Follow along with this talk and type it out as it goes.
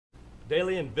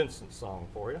Daly and Vincent song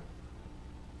for you.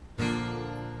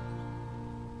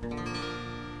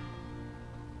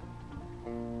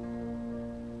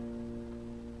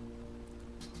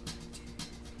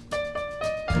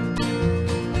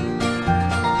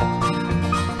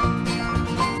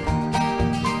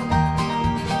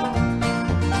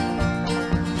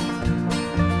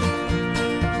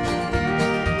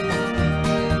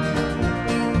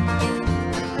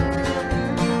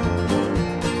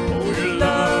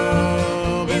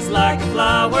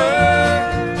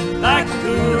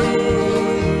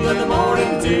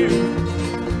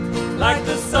 Like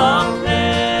the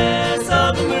softness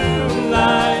of the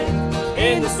moonlight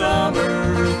in the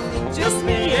summer, just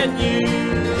me and you.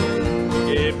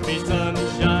 Give me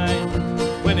sunshine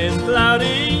when it's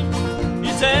cloudy,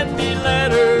 you send me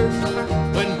letters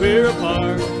when we're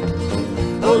apart.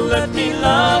 Oh, let me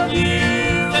love you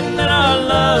and let our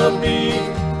love be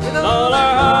with all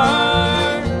our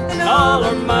heart and all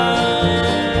our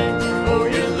mind. Oh,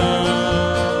 your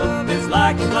love is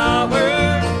like a flower,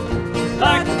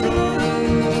 like the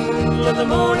cool of the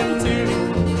morning dew,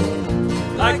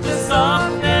 like the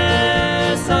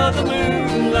softness of the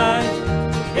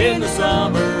moonlight in the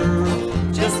summer,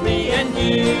 just me and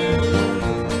you.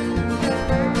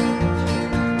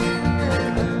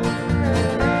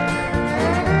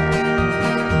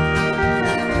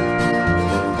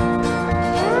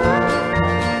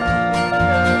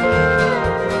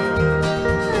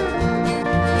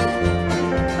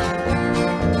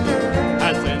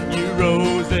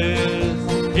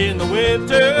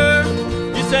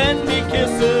 You send me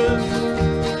kisses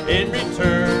in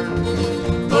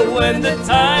return, but when the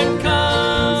time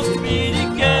comes to be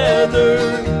together,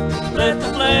 let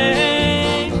the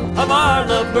flame of our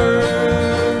love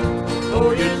burn.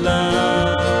 Oh, your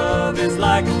love is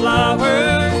like a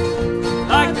flower,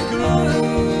 like the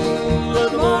cool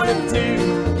of the morning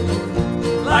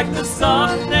dew, like the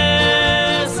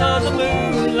softness of the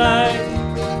moonlight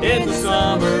in the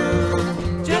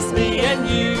summer, just me and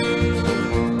you.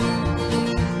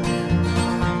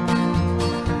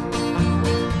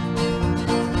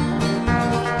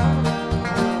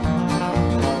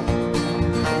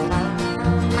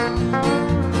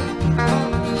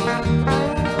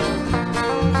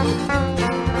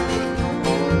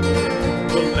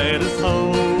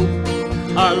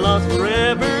 Our love's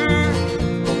forever,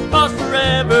 lost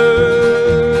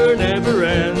forever, never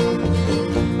end.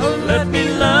 Oh, let me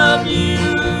love you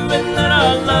and let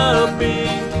our love be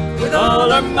with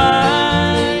all our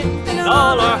might and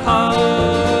all our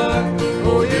heart.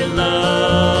 Oh, your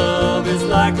love is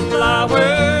like a flower,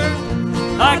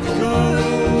 like the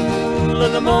cool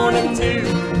of the morning dew,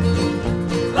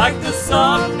 like the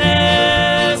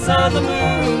softness of the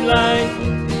moonlight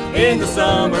in the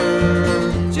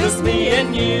summer, just me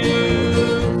and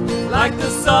you. Like the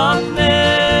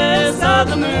softness of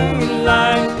the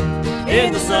moonlight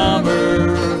in the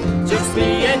summer, just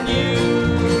me and you.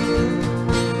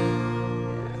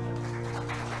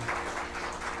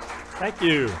 Thank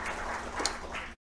you.